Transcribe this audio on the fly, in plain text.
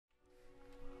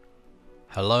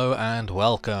Hello and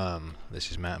welcome.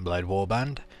 This is Mountain Blade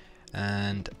Warband,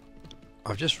 and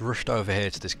I've just rushed over here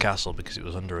to this castle because it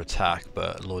was under attack,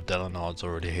 but Lord Delanard's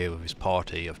already here with his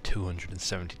party of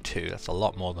 272. That's a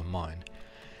lot more than mine,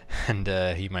 and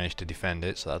he managed to defend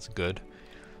it, so that's good.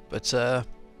 But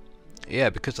yeah,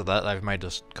 because of that, they've made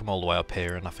us come all the way up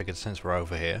here, and I figured since we're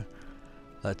over here,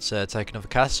 let's take another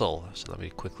castle. So let me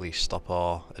quickly stop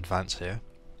our advance here.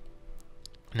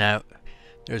 Now,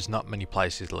 there's not many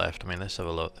places left. I mean, let's have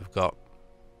a look. They've got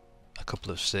a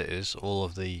couple of cities. All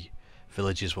of the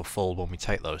villages will fall when we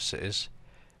take those cities.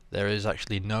 There is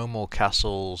actually no more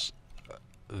castles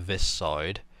this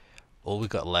side. All we've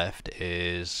got left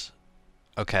is...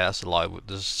 okay, that's a lie.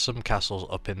 There's some castles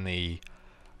up in the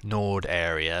Nord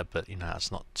area, but you know,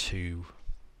 that's not too...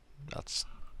 that's,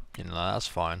 you know, that's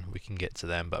fine. We can get to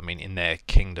them, but I mean, in their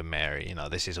kingdom area, you know,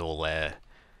 this is all their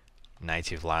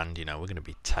native land. You know, we're going to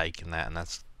be taking that, and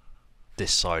that's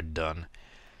this side done.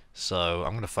 So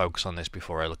I'm going to focus on this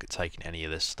before I look at taking any of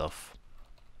this stuff.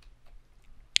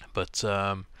 But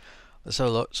let's have a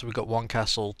look. So we've got one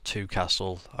castle, two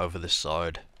castle over this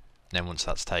side, and then once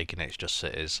that's taken, it's just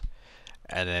cities.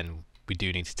 And then we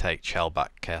do need to take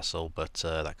Chelbach Castle, but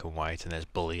that can wait. And there's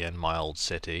Bullion, my old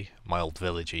city, my old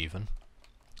village even.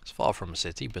 It's far from a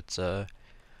city, but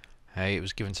hey, it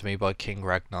was given to me by King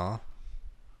Ragnar.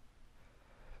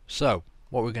 So,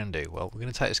 what we're going to do? Well, we're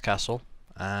going to take this castle,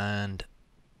 and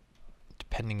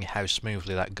depending how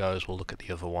smoothly that goes, we'll look at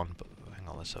the other one. But hang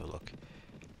on, let's have a look.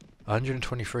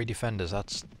 123 defenders,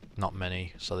 that's not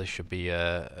many, so this should be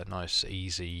a nice,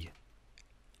 easy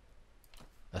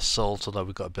assault, although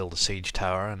we've got to build a siege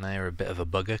tower, and they're a bit of a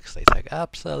bugger, because they take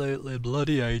absolutely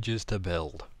bloody ages to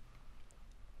build.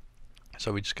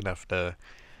 So we're just going to have to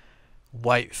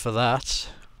wait for that.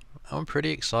 I'm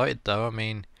pretty excited, though. I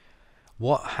mean...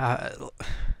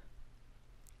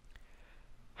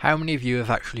 how many of you have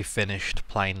actually finished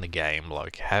playing the game?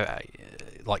 Like,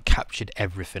 captured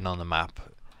everything on the map?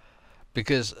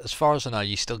 Because as far as I know,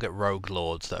 you still get rogue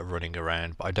lords that are running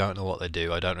around, but I don't know what they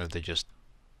do. I don't know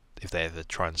if they ever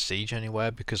try and siege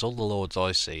anywhere. Because all the lords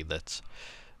I see, that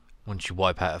once you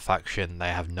wipe out a faction, they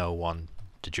have no one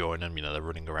to join them. You know, they're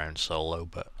running around solo.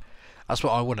 But that's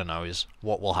what I want to know: is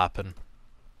what will happen.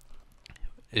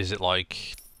 Is it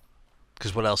like?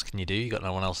 Because what else can you do? You got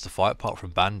no one else to fight apart from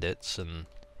bandits, and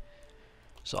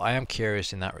so I am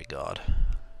curious in that regard.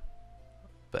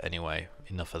 But anyway,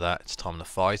 enough of that. It's time to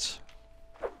fight.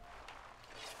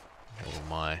 Oh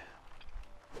my!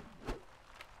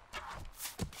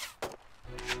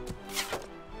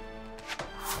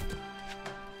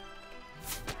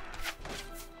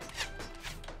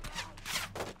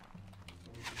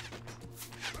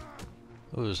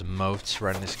 Oh, there's moats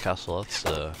around this castle. That's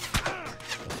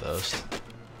first.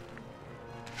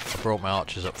 I brought my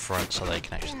archers up front so they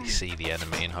can actually see the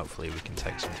enemy, and hopefully we can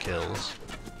take some kills.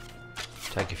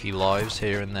 Take a few lives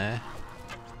here and there.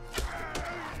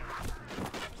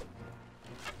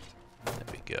 There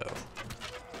we go.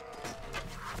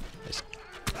 Let's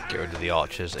get rid of the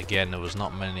archers. Again, there was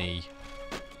not many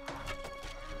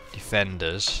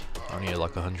defenders, only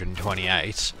like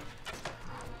 128.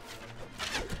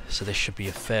 So this should be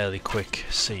a fairly quick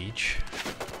siege.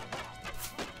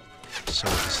 As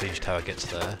soon as the siege tower gets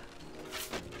there. There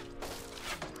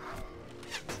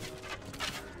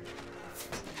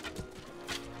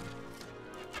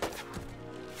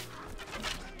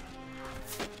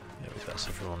we go, that's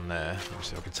everyone there. Let me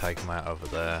see if I can take them out over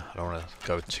there. I don't want to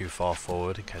go too far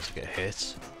forward in case I get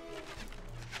hit.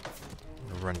 I'm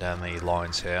going to run down the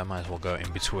lines here. I might as well go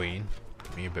in between.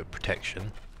 Give me a bit of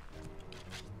protection.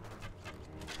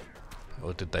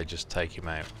 Or did they just take him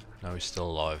out? No, he's still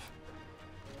alive.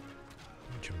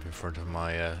 Jump in front of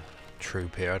my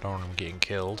troop here. I don't want him getting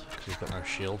killed because he's got no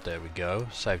shield. There we go.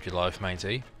 Saved your life,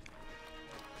 matey.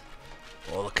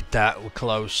 Oh, look at that. We're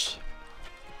close.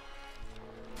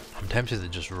 I'm tempted to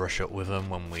just rush up with him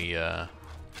when we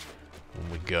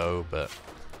go, but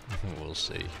we'll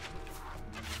see.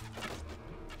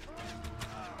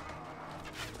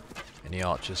 Any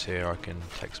archers here I can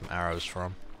take some arrows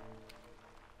from?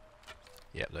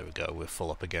 Yep, there we go. We're full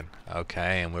up again.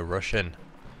 Okay, and we're rushing.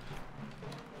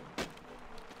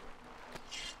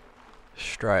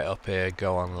 Straight up here,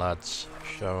 go on lads,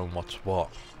 show them what's what.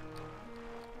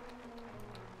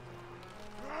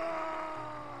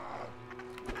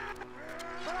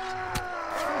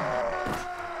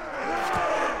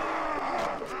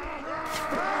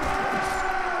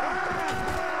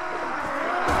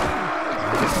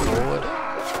 Get forward.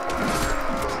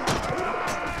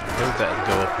 Maybe better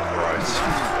go up and right.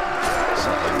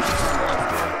 Something just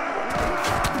left here.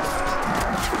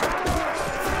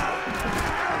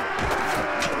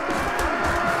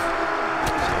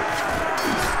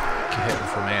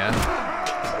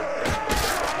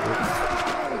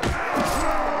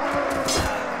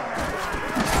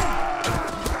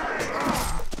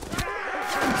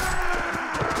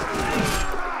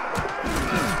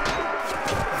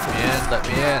 let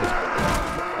me in.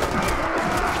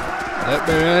 Let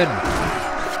me in.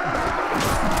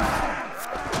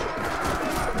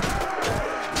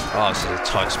 Oh, this is a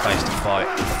tight space to fight.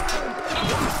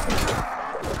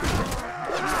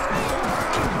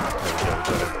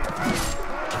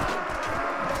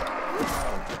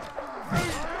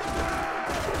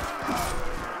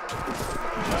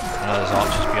 I know there's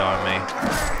archers behind me.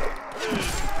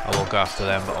 I will go after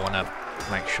them, but I want to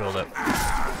make sure that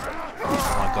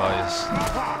my guys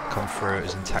come through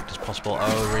as intact as possible.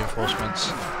 Oh, reinforcements.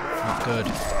 Not good.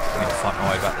 I'm going to fight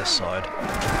my way back this side.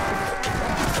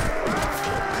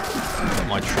 Let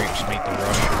my troops meet the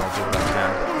rush, and I'll do what I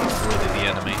can. Avoid the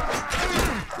enemy.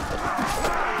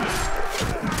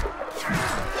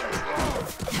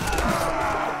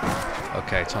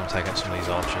 Okay, time to take out some of these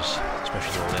archers,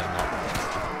 especially all in lot.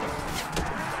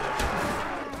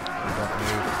 Don't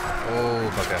move.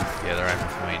 Oh, bugger. Yeah, they're aiming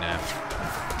for me now.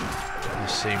 You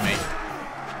see me.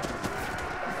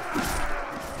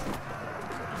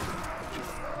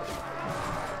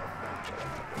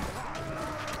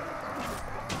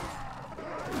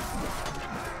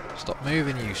 Stop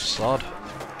moving, you sod.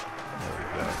 There we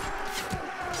go.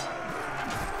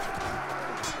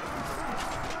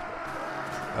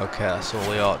 Okay, that's all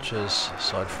the archers,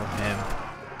 aside from him.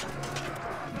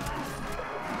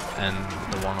 And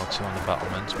the one or two on the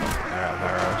battlements, but they're out of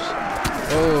arrows.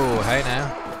 Oh, hey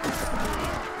now.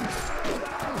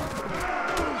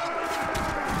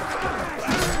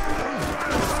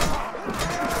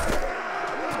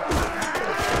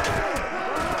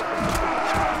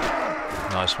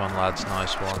 Nice one, lads,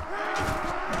 nice one.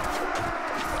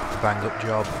 Bang up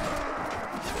job.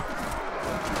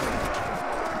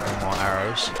 No more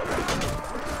arrows.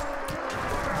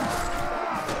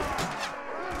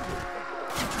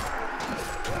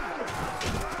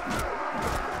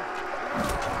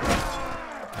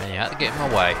 And you had to get in my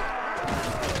way.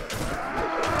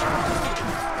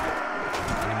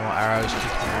 Any more arrows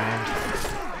kicking around?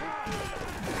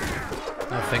 I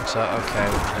don't think so. Okay,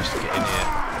 we'll just get in here.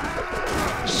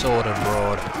 Sword and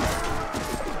broad. Out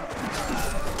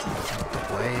the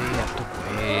way, out the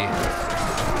way.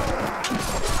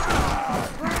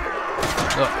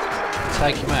 Look,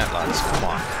 take him out, lads, come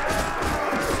on.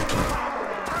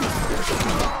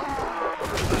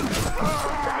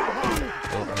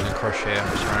 Oh, I'm gonna crush here,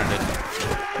 I'm surrounded.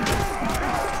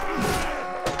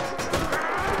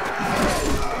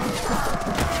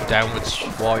 Downward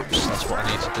swipes, that's what I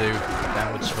need to do.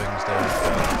 Downward swings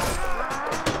there.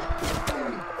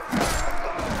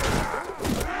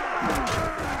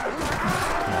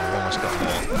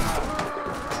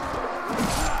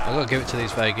 I've got to give it to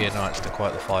these Vaegirs knights, they're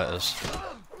quite the fighters.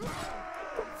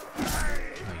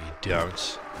 No, you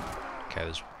don't. Okay,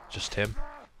 there's just him.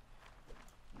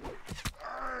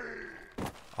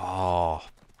 Oh.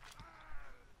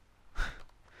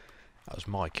 That was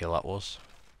my kill, that was.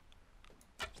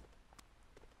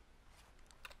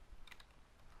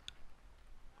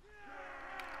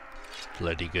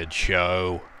 Bloody good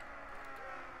show.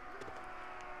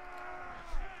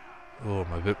 Oh,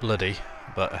 I'm a bit bloody,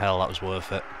 but hell, that was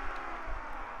worth it.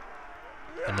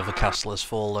 Another castle has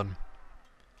fallen.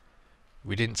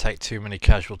 We didn't take too many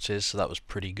casualties, so that was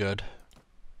pretty good.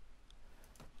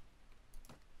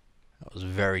 That was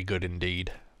very good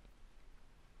indeed.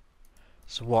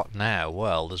 So what now?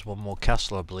 Well, there's one more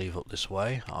castle I believe up this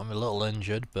way. I'm a little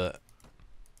injured, but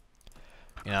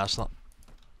you know,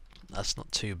 that's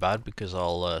not too bad because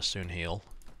I'll soon heal.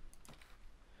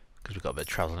 Because we've got a bit of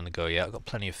travelling to go yet. I've got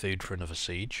plenty of food for another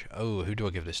siege. Oh, who do I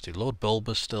give this to? Lord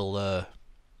Bulba's still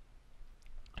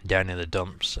down in the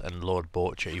dumps, and Lord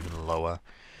Borcher even lower.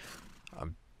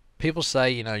 People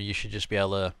say, you know, you should just be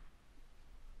able to,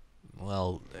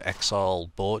 well,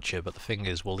 exile Borcher, but the thing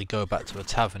is, will he go back to a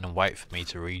tavern and wait for me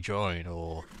to rejoin?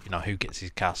 Or, you know, who gets his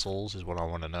castles is what I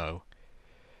want to know.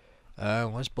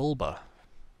 Where's Bulba?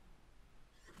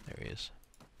 There he is.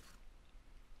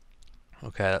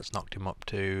 Okay, that's knocked him up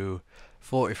to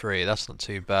 43. That's not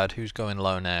too bad. Who's going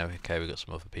low now? Okay, we've got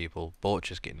some other people.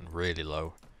 Borcher's getting really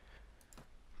low.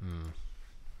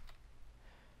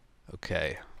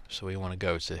 Okay, so we want to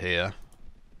go to here.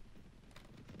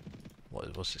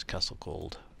 What's this castle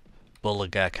called?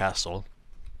 Beluga Castle.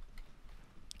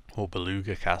 Or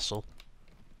Beluga Castle.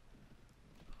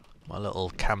 My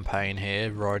little campaign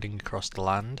here, riding across the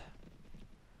land.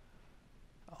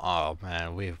 Oh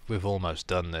man, we've almost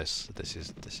done this. This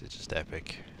is just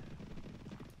epic.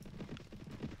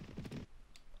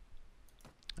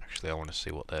 Actually, I want to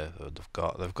see what they've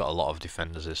got. They've got a lot of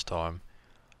defenders this time.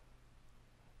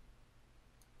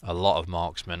 A lot of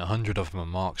marksmen. 100 of them are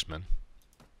marksmen.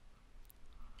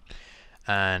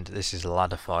 And this is a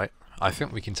ladder fight. I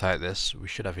think we can take this. We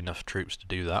should have enough troops to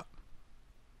do that.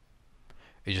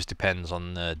 It just depends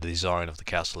on the design of the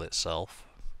castle itself,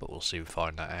 but we'll see. We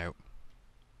find that out.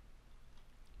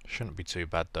 Shouldn't be too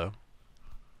bad though.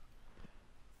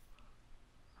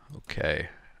 Okay,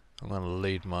 I'm going to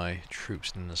lead my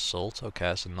troops in an assault. Okay,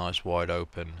 that's a nice wide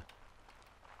open.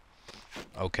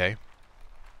 Okay.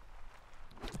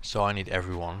 So I need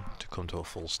everyone to come to a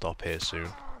full stop here soon.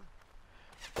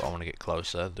 But I want to get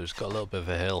closer. There's got a little bit of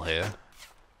a hill here.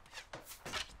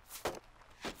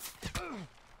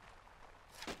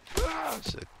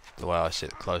 So the way I see it,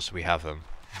 the closer we have them,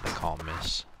 they can't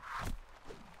miss.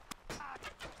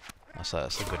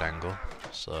 That's a good angle.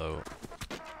 So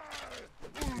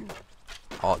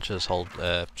archers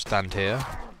stand here.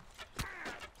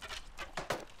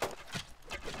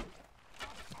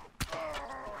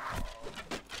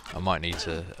 I might need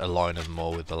to align them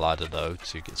more with the ladder though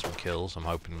to get some kills. I'm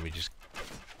hoping we just,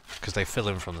 because they fill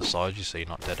in from the side, you see,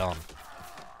 not dead on.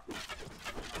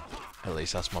 At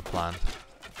least that's my plan.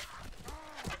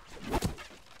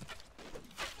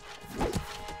 Come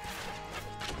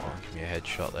on, give me a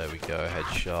headshot. There we go,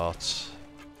 headshot.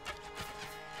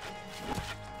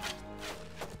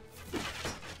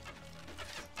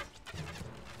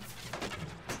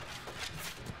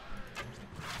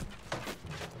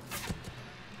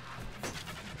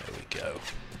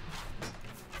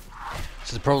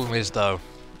 So the problem is though,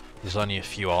 there's only a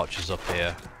few archers up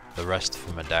here, the rest of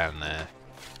them are down there.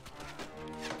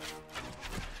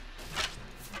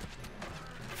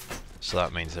 So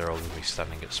that means they're all going to be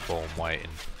standing at spawn waiting.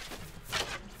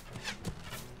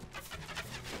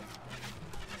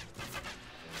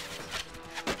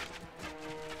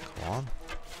 Come on.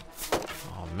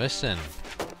 Oh, I'm missing.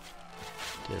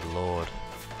 Dear Lord.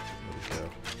 There we go.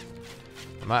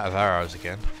 I'm out of arrows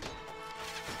again.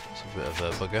 It's a bit of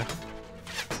a bugger.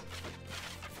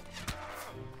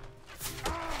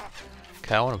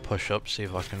 Okay, I want to push up, see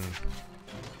if I can...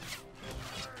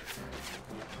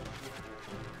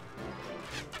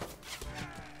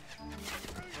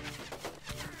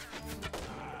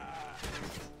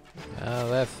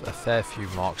 they have a fair few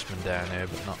marksmen down here,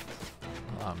 but not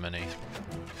that many.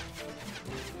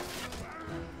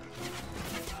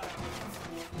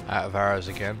 Out of arrows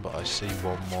again, but I see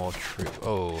one more troop.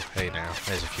 Oh, hey now,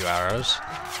 there's a few arrows.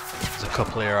 There's a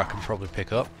couple here I can probably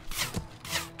pick up.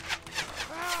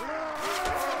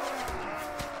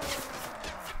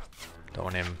 Don't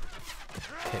want him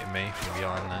hitting me from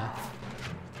behind there.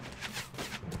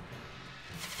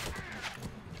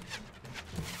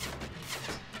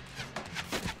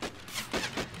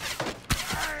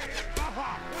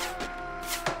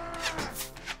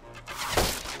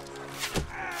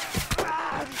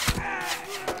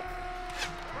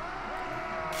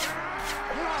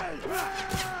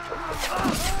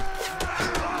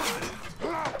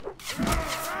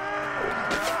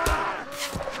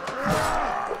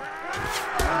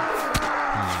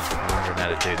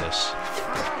 Do this.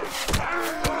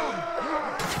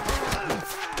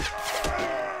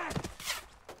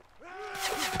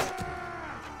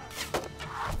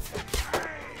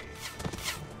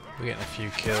 We're getting a few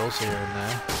kills here and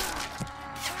there.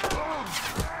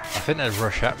 I think they'd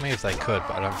rush at me if they could,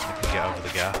 but I don't think they can get over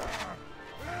the gap.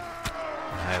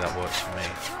 And hey, that works for me.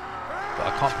 But I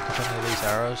can't pick up any of these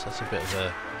arrows, that's a bit of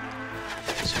a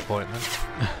disappointment.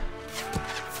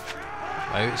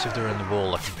 Maybe it's if they're in the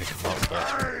wall I can pick them up, but...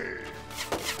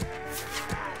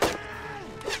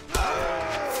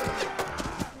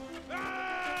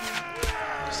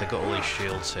 because they've got all these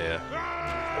shields here.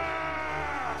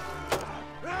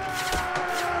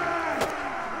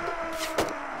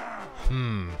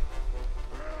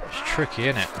 It's tricky,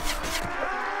 isn't it?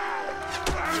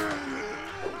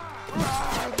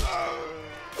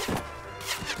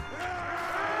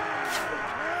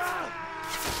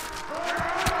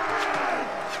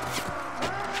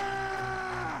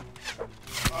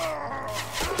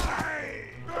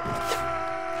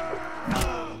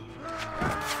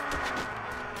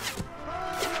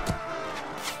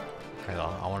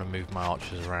 Move my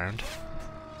archers around.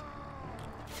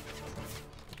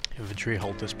 Infantry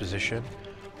hold this position.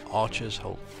 Archers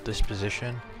hold this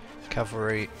position.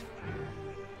 Cavalry,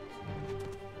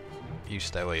 you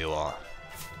stay where you are.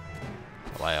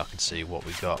 That way I can see what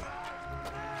we got.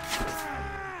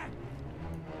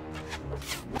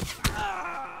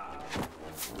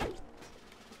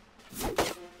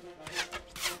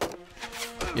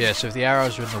 Yeah, so if the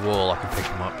arrows are in the wall I can pick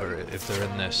them up, but if they're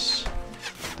in this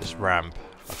ramp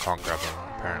I can't grab them,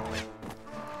 apparently.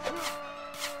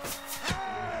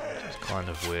 It's kind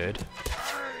of weird.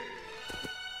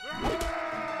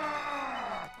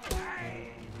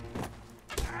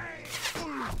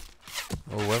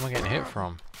 Oh, where am I getting hit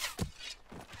from?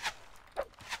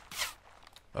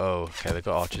 Oh, okay, they've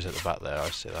got archers at the back there, I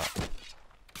see that.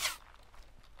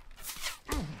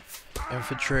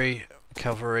 Infantry,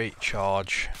 cavalry,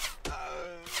 charge.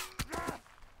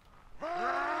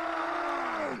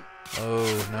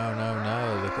 Oh, no, no,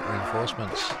 no, they've got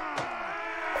reinforcements.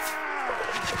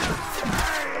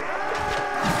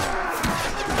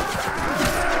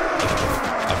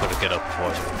 I've got to get up before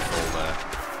I fall there.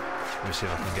 Let me see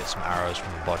if I can get some arrows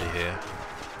from the body here.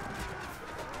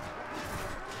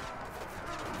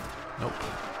 Nope.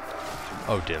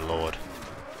 Oh dear lord.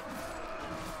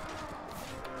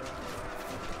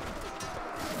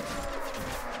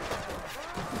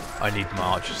 I need my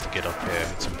archers to get up here,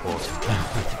 it's important.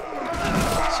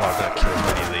 So I've got to kill as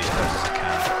many of these guys as I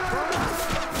can.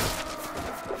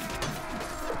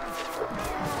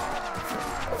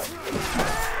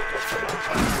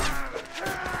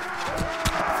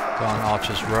 Go on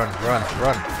archers, run, run,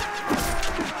 run!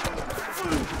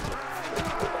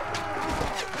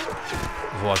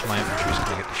 Otherwise my infantry is going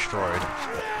to get destroyed.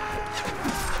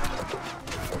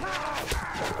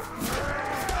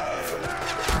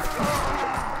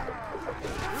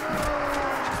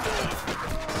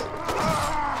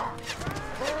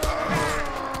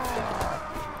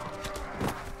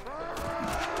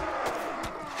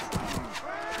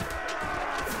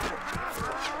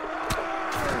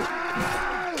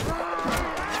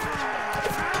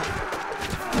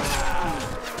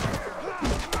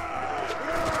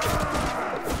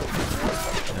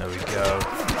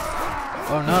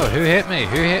 Oh no, who hit me?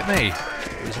 Who hit me?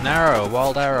 It was an arrow, a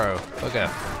wild arrow.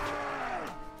 Bugger.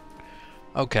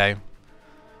 Okay.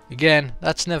 Again,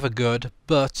 that's never good,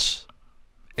 but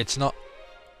it's not...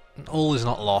 all is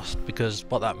not lost, because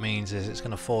what that means is it's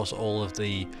going to force all of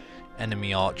the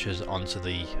enemy archers onto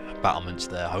the battlements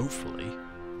there, hopefully.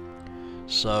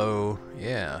 So,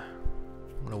 yeah.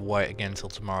 I'm going to wait again till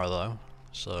tomorrow though.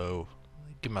 So,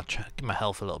 give my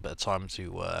health a little bit of time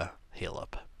to heal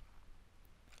up.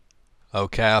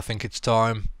 Okay, I think it's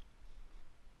time.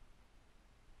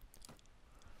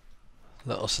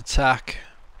 Let us attack.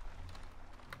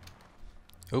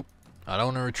 Oop, I don't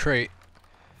want to retreat.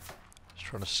 Just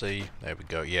trying to see. There we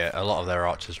go. Yeah, a lot of their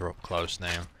archers are up close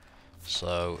now.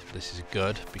 So this is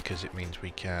good because it means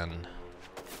we can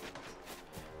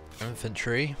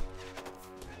infantry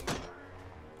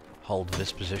hold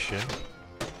this position.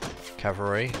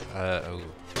 Cavalry,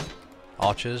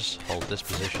 archers hold this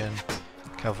position.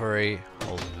 Cavalry,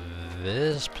 hold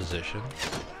this position.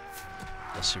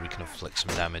 Let's see if we can inflict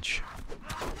some damage.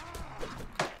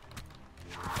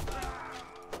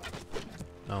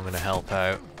 Now I'm going to help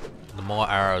out. The more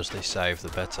arrows they save, the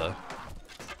better.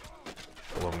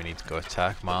 When we need to go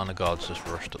attack. My honor guards just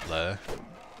rushed up there.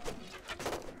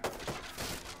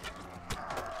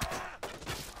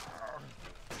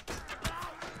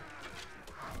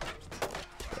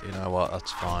 But you know what?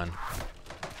 That's fine.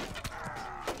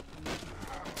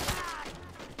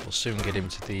 We'll soon get him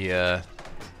to the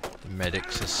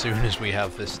medics as soon as we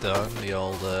have this done, the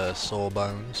old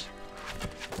sawbones.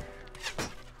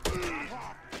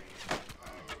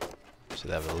 So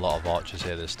they have a lot of archers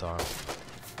here this time.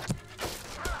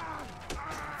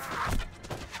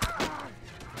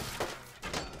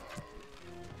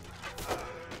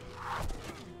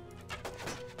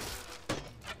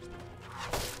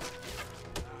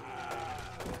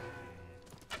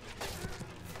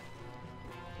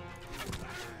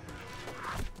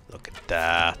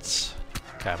 That.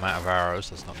 Okay, I'm out of arrows,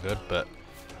 that's not good, but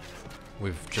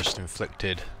we've just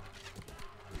inflicted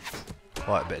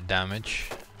quite a bit of damage,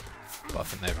 but I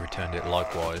think they've returned it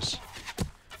likewise,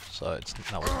 so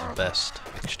that wasn't the best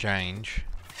exchange.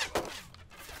 As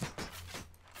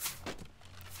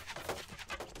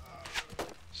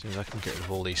soon as I can get rid of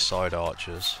all these side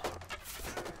archers,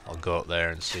 I'll go up there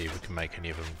and see if we can make any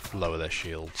of them lower their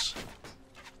shields.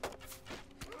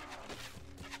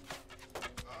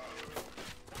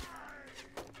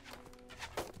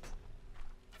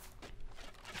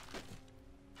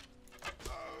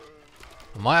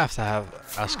 I might have to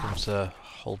ask them to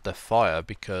hold their fire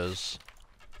because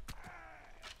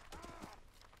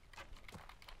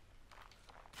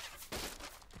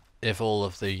if all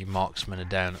of the marksmen are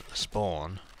down at the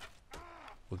spawn,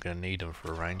 we're going to need them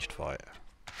for a ranged fight.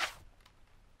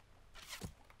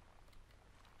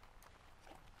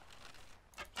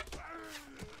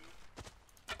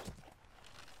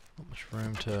 Not much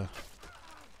room to...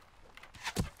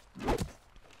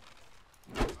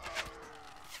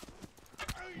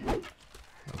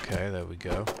 Okay, there we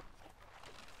go.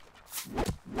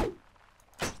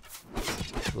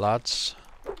 Lads.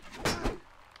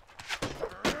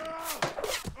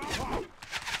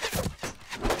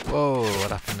 Whoa,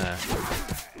 what happened there?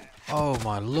 Oh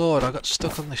my lord, I got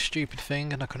stuck on this stupid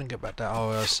thing and I couldn't get back down. Oh,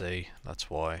 I see. That's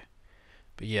why.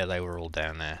 But yeah, they were all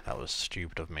down there. That was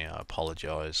stupid of me. I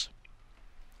apologise.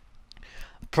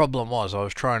 The problem was I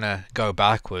was trying to go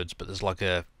backwards, but there's like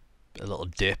a little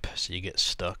dip, so you get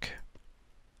stuck.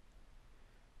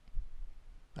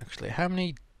 Actually, how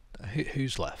many...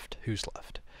 who's left? Who's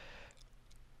left?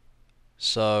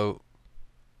 So,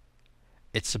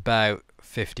 it's about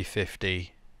 50-50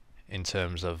 in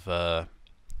terms of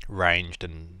ranged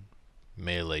and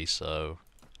melee, so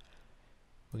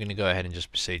we're going to go ahead and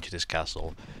just besiege this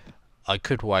castle. I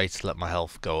could wait to let my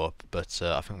health go up, but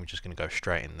I think we're just going to go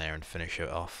straight in there and finish it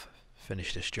off.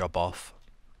 Finish this job off.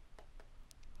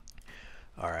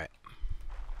 Alright.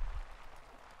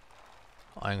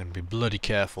 I'm going to be bloody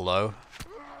careful though.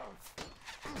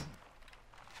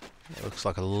 It looks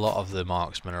like a lot of the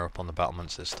marksmen are up on the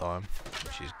battlements this time,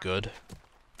 which is good.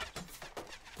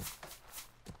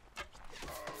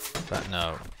 But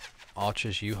no,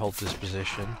 archers, you hold this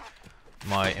position.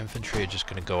 My infantry are just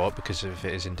going to go up because if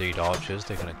it is indeed archers,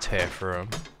 they're going to tear through them.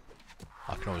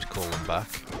 I can always call them back.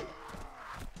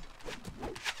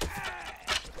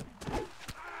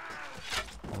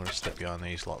 I'm going to step behind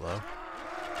these lot though.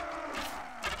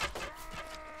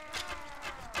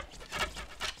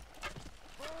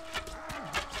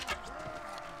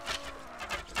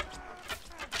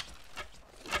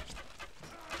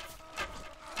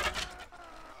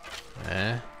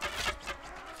 There.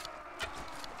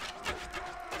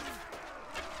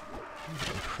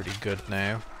 Getting pretty good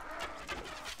now.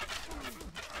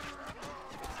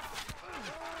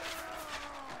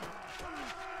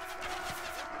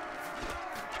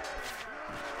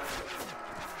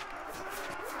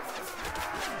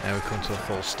 Now we come to a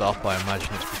full stop. I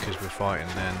imagine it's because we're fighting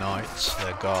their knights,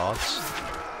 their guards.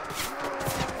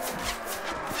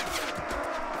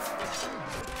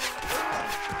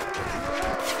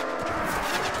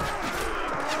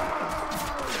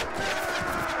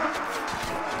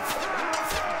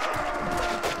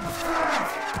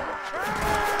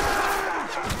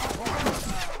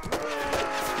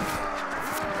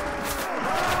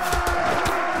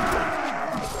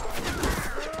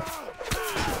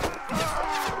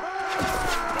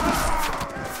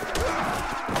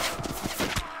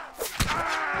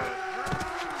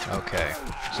 Okay,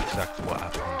 that's exactly what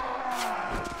happened.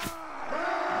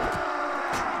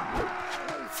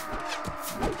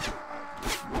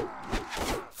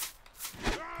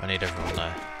 I need everyone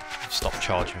to stop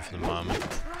charging for the moment.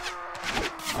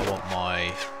 I want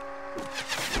my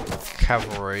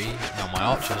cavalry, no, my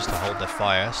archers to hold their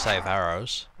fire, save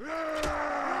arrows.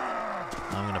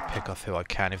 I'm going to pick off who I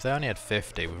can. If they only had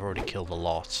 50, we've already killed a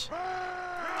lot.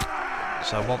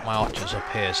 So I want my archers up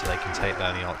here so they can take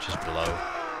down the archers below.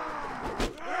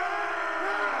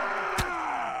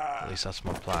 At least that's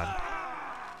my plan.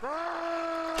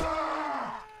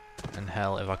 And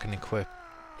hell, if I can equip,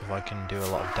 if I can do a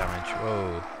lot of damage.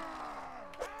 Whoa.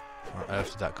 Where on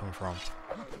earth did that come from?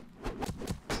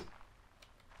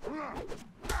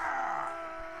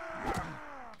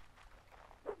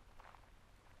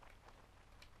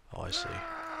 Oh, I see.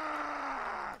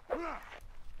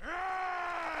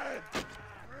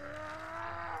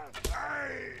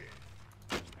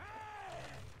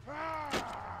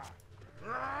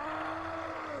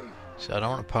 So I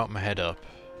don't want to poke my head up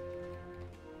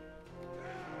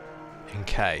in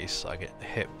case I get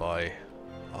hit by...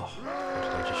 Oh, what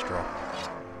did I just drop?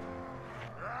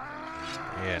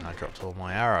 Yeah, and I dropped all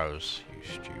my arrows. You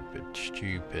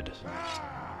stupid.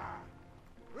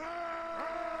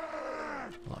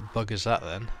 What bug is that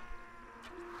then?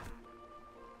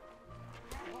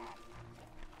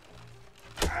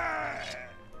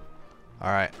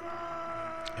 Alright.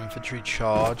 Infantry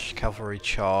charge, cavalry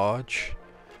charge.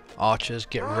 Archers,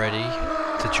 get ready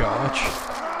to charge.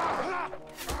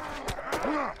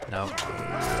 No, that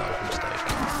was a mistake.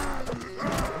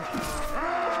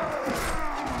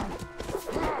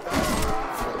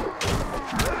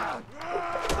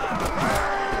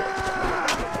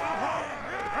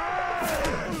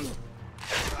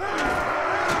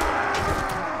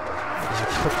 There's a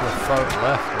couple of folk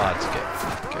left, lads.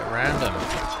 Get around them.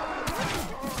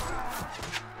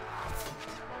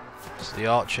 The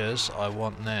archers, I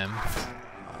want them.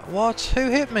 What?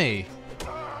 Who hit me?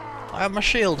 I have my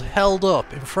shield held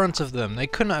up in front of them. They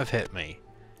couldn't have hit me.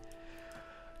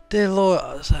 Dear Lord,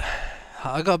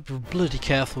 I got to be bloody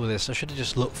careful with this. I should have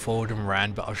just looked forward and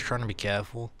ran, but I was trying to be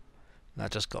careful. That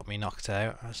just got me knocked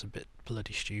out. That's a bit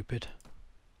bloody stupid.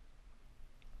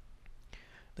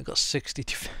 They got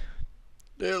 62.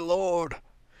 Dear Lord.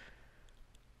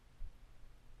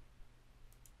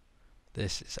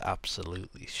 This is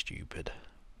absolutely stupid.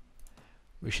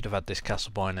 We should have had this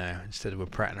castle by now instead of we're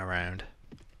prattling around.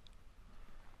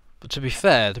 But to be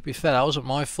fair, that wasn't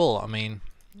my fault. I mean,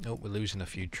 oh, we're losing a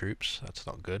few troops. That's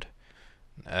not good.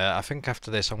 I think after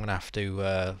this I'm going to have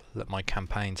to let my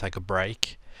campaign take a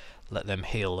break. Let them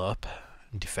heal up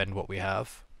and defend what we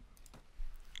have.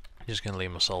 I'm just going to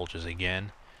leave my soldiers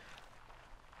again.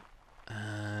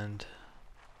 And...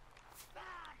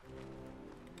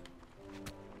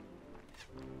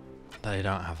 they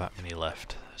don't have that many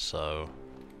left, so...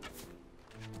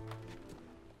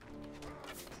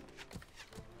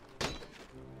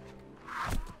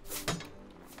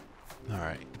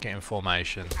 alright, get in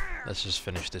formation. Let's just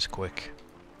finish this quick.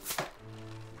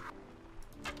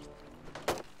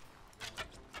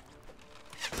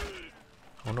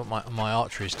 I wonder what my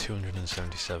archery is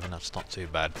 277, that's not too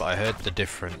bad, but I heard the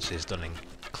difference is done in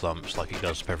clumps, like it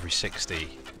goes up every 60.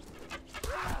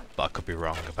 But I could be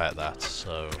wrong about that,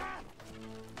 so...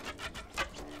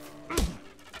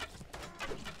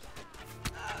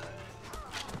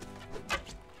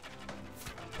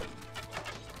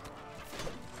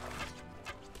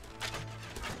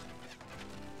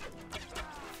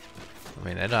 I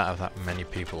mean, they don't have that many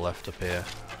people left up here.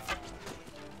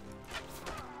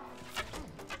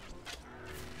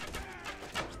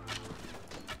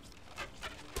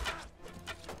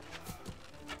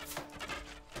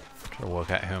 Trying to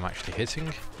work out who I'm actually hitting.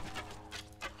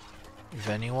 If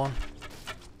anyone.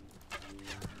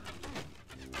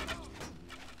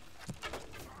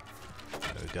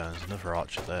 There we go, there's another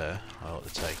archer there. I ought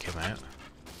to take him out.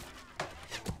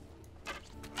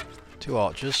 2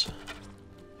 archers.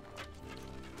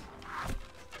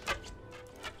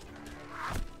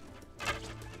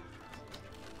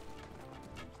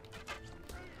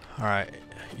 Alright,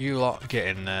 you lot get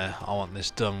in there. I want this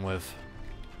done with.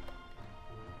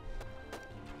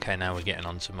 Okay, now we're getting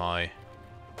onto my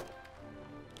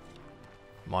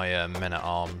men at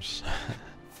arms.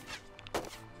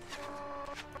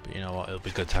 But you know what, it'll be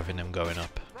good having them going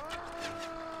up.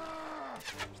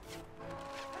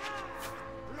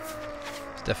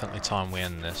 It's definitely time we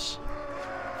end this.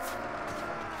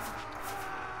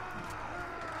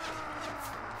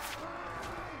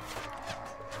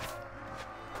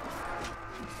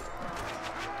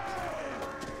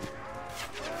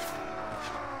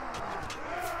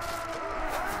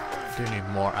 I do need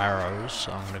more arrows,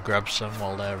 so I'm going to grab some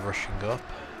while they're rushing up.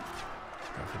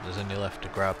 I don't think there's any left to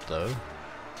grab though.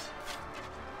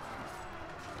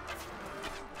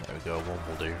 There we go, one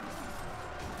will do.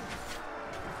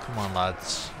 Come on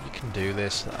lads, you can do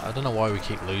this. I don't know why we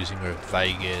keep losing with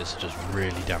Vaegirs, just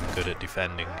really damn good at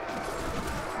defending. I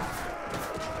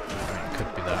mean, it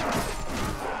could be that.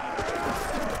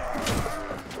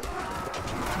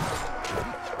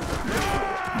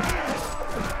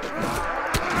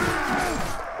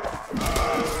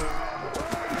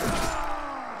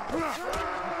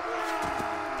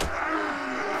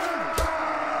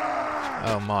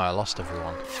 Oh my, I lost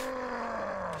everyone.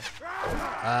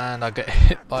 And I get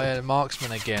hit by a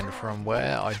marksman again from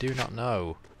where? I do not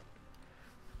know.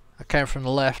 I came from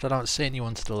the left, I don't see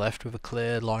anyone to the left with a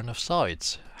clear line of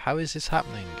sight. How is this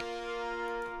happening?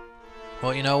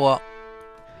 Well, you know what?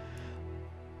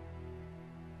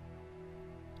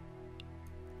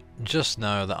 Just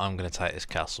know that I'm going to take this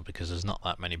castle because there's not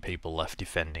that many people left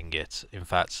defending it. In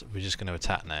fact, we're just going to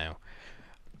attack now.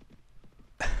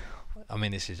 I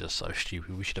mean, this is just so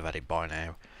stupid. We should have had it by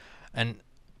now. And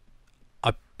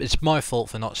it's my fault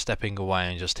for not stepping away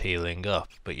and just healing up.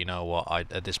 But you know what?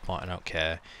 At this point, I don't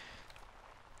care.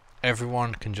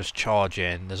 Everyone can just charge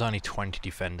in. There's only 20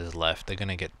 defenders left. They're going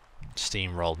to get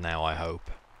steamrolled now, I hope.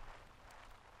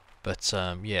 But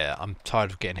yeah, I'm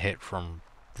tired of getting hit from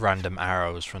random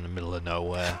arrows from the middle of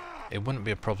nowhere. It wouldn't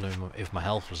be a problem if my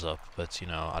health was up. But, you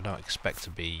know, I don't expect to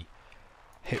be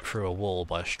hit through a wall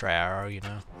by a stray arrow, you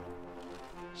know.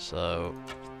 So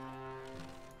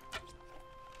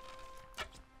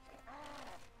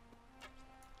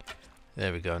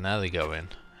there we go, now they go in.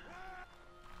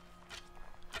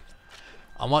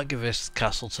 I might give this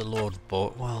castle to Lord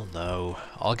well no,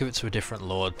 I'll give it to a different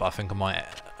lord, but I think I might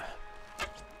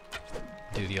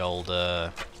do the old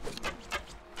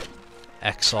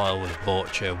exile with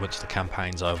Borcher once the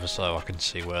campaign's over, so I can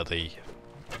see what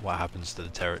happens to the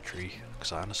territory,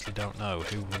 because I honestly don't know.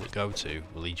 Who will it go to?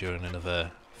 Will he join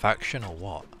another faction or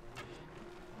what?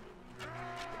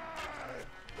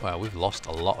 Well, we've lost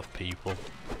a lot of people.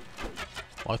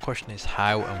 My question is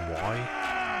how and why?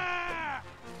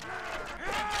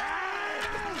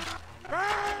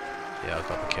 Yeah, I've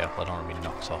got to be careful, I don't want to be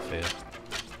knocked off here.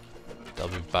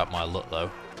 That'll be about my luck though.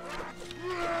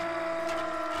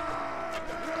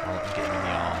 I'll let me get him in the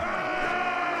arm.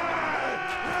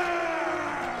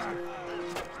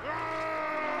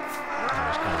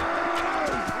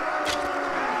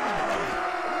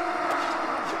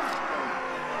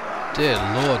 Dear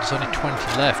lord, there's only 20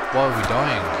 left. Why are we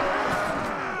dying?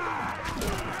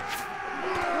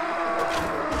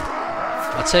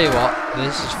 I'll tell you what,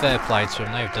 this is fair play to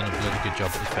them. They've done a bloody good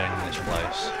job at defending this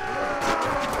place.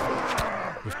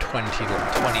 With 28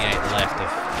 left,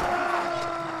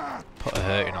 they've put a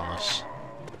hurting on us.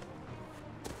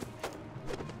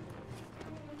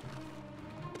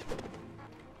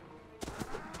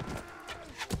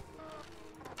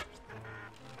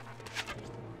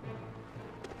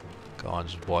 Go on,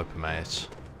 just wipe them out.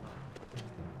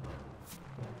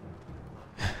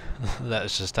 Let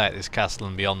us just take this castle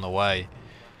and be on the way.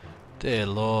 Dear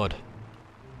lord.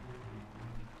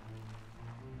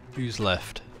 Who's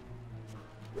left?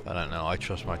 I don't know, I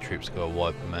trust my troops to go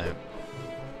wipe them out.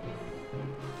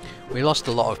 We lost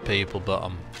a lot of people,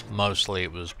 but mostly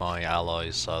it was my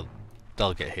allies, so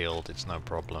they'll get healed, it's no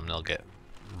problem, they'll get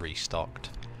restocked.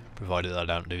 Provided I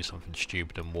don't do something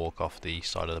stupid and walk off the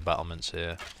side of the battlements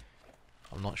here.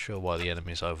 I'm not sure why the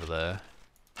enemy's over there.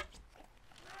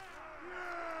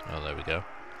 Oh, there we go.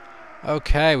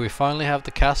 Okay, we finally have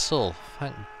the castle.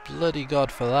 Thank bloody God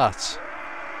for that.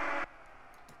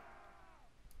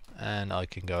 And I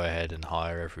can go ahead and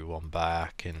hire everyone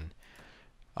back, and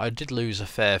I did lose a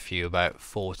fair few, about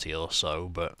 40 or so,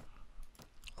 but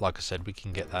like I said, we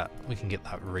can get that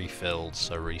refilled,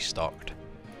 so restocked.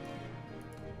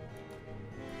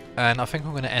 And I think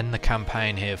I'm going to end the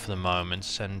campaign here for the moment,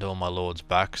 send all my lords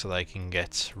back so they can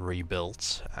get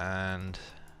rebuilt, and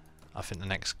I think the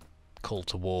next call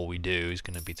to war we do is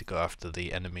going to be to go after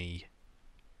the enemy.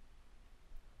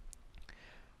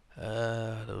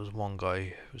 There was one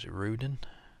guy, was it Rudin?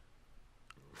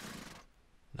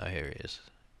 No, here he is.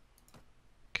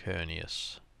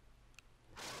 Kernius.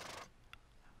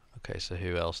 Okay, so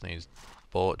who else needs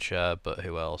Borcha, but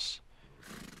who else?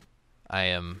 I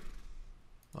am...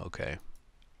 Okay.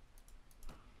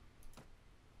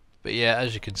 But yeah,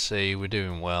 as you can see, we're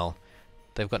doing well.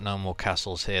 They've got no more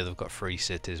castles here, they've got 3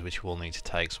 cities which we'll need to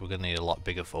take, so we're going to need a lot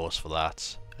bigger force for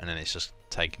that. And then it's just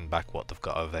taking back what they've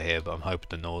got over here, but I'm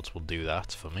hoping the Nords will do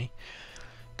that for me.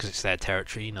 Because it's their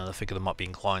territory, you know, I figure they might be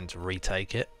inclined to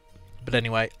retake it. But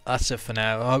anyway, that's it for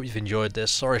now. I hope you've enjoyed this.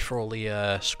 Sorry for all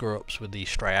the screw-ups with the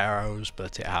stray arrows,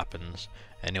 but it happens.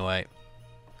 Anyway,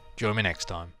 join me next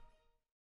time.